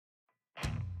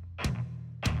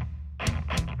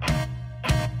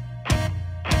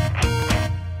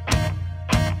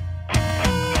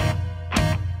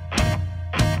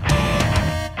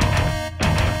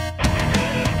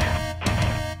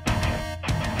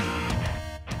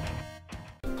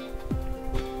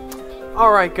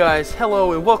Alright guys,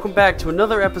 hello and welcome back to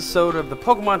another episode of the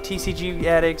Pokemon TCG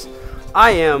Addicts.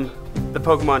 I am the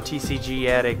Pokemon TCG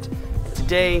Addict.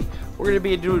 Today we're going to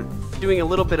be doing a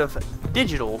little bit of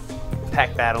digital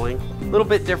pack battling. A little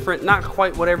bit different, not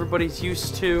quite what everybody's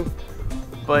used to,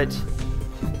 but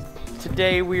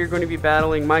today we are going to be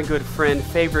battling my good friend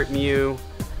Favorite Mew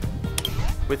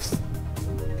with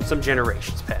some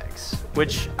Generations packs,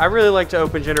 which I really like to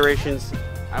open Generations.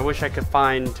 I wish I could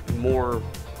find more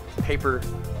paper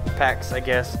packs, I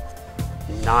guess,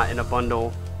 not in a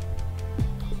bundle,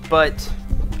 but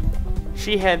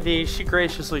she had these. She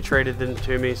graciously traded them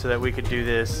to me so that we could do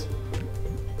this,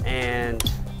 and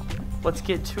let's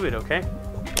get to it. Okay,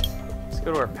 let's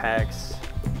go to our packs,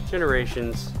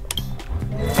 Generations.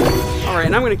 Alright,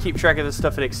 and I'm going to keep track of this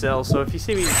stuff in Excel, so if you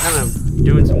see me kind of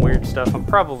doing some weird stuff, I'm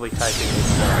probably typing in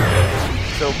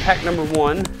Excel. So pack number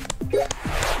 1.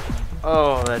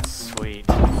 Oh, that's sweet.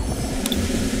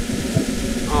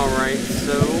 Alright,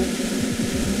 so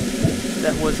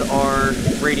that was our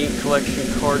Radiant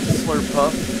Collection card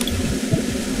Slurpuff.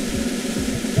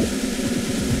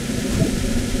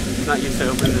 Not used to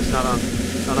opening this, not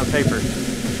on paper.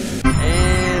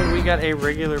 And we got a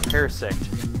regular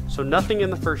Parasect. So nothing in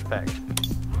the first pack.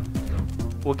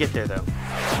 We'll get there though.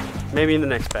 Maybe in the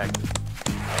next pack.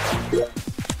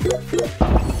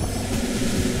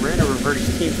 Ran a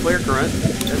reverse Team Flare Grunt.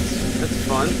 That's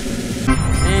fun.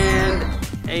 And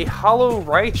a Hollow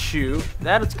Raichu.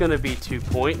 That's gonna be 2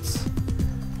 points.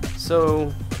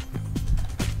 So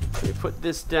let me put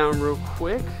this down real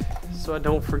quick so I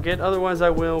don't forget. Otherwise I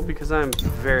will, because I'm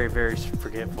very, very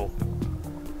forgetful.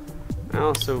 I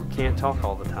also can't talk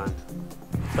all the time.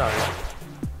 Sorry.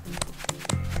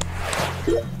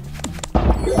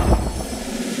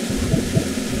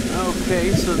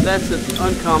 Okay, so that's an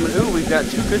uncommon. Ooh, we've got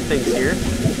 2 good things here.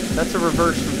 That's a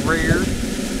reverse rare,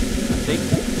 I think.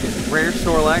 It's rare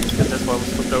Snorlax, because that's why it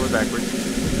was flipped over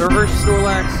backwards. The reverse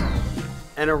Snorlax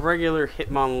and a regular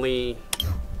Hitmonlee.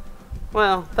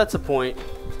 Well, that's a point.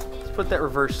 Let's put that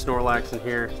reverse Snorlax in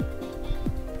here.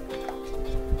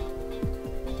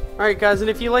 Alright guys, and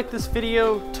if you like this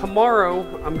video, tomorrow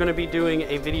I'm going to be doing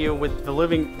a video with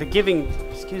the Giving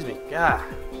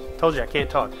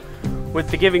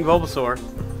Bulbasaur.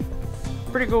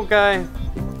 Pretty cool guy,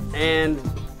 and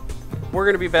we're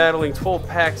going to be battling 12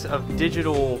 packs of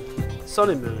digital Sun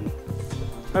and Moon.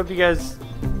 Hope you guys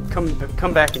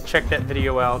come back and check that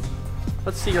video out.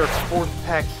 Let's see our 4th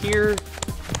pack here.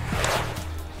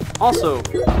 Also,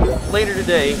 later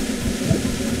today,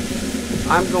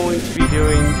 I'm going to be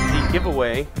doing the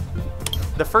giveaway,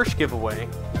 the first giveaway,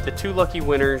 the 2 lucky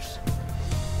winners,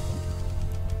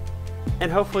 and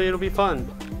hopefully it'll be fun.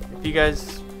 If you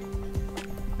guys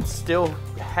still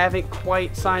haven't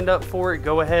quite signed up for it,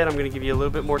 go ahead. I'm going to give you a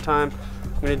little bit more time.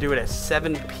 I'm going to do it at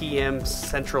 7 p.m.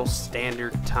 Central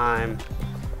Standard Time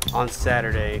on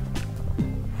Saturday.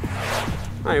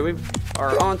 Alright, we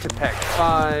are on to pack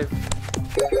 5.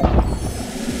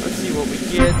 Let's see what we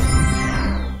get.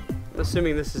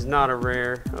 Assuming this is not a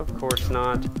rare, of course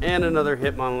not. And another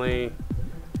Hitmonlee.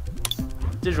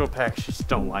 Digital packs just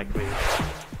don't like me.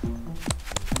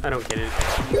 I don't get it.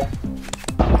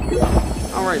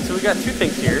 Alright, so we got 2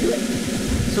 things here.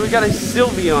 So we got a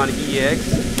Sylveon EX.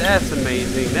 That's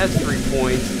amazing. That's 3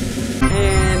 points.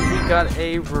 And we got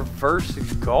a reverse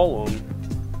Golem.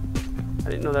 I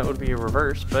didn't know that would be a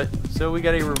reverse, but so we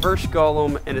got a reverse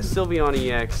Golem and a Sylveon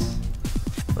EX.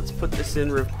 Let's put this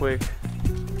in real quick.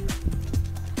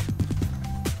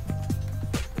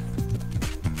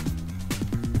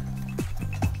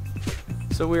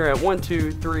 So we're at 1,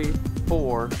 2, 3,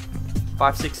 4,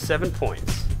 5, 6, 7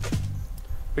 points.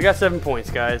 We got 7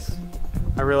 points, guys.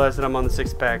 I realize that I'm on the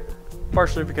 6th pack,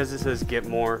 partially because it says get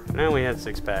more, and I only had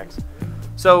 6 packs.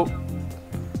 So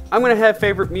I'm gonna have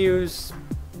Favorite Mew's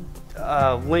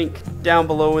link down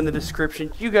below in the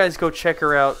description. You guys go check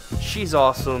her out. She's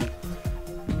awesome.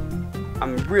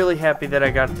 I'm really happy that I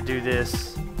got to do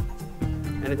this.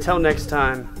 And until next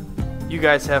time, you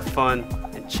guys have fun.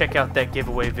 Check out that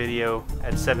giveaway video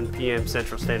at 7 p.m.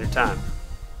 Central Standard Time.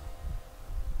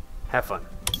 Have fun.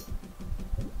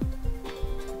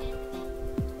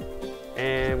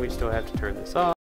 And we still have to turn this off.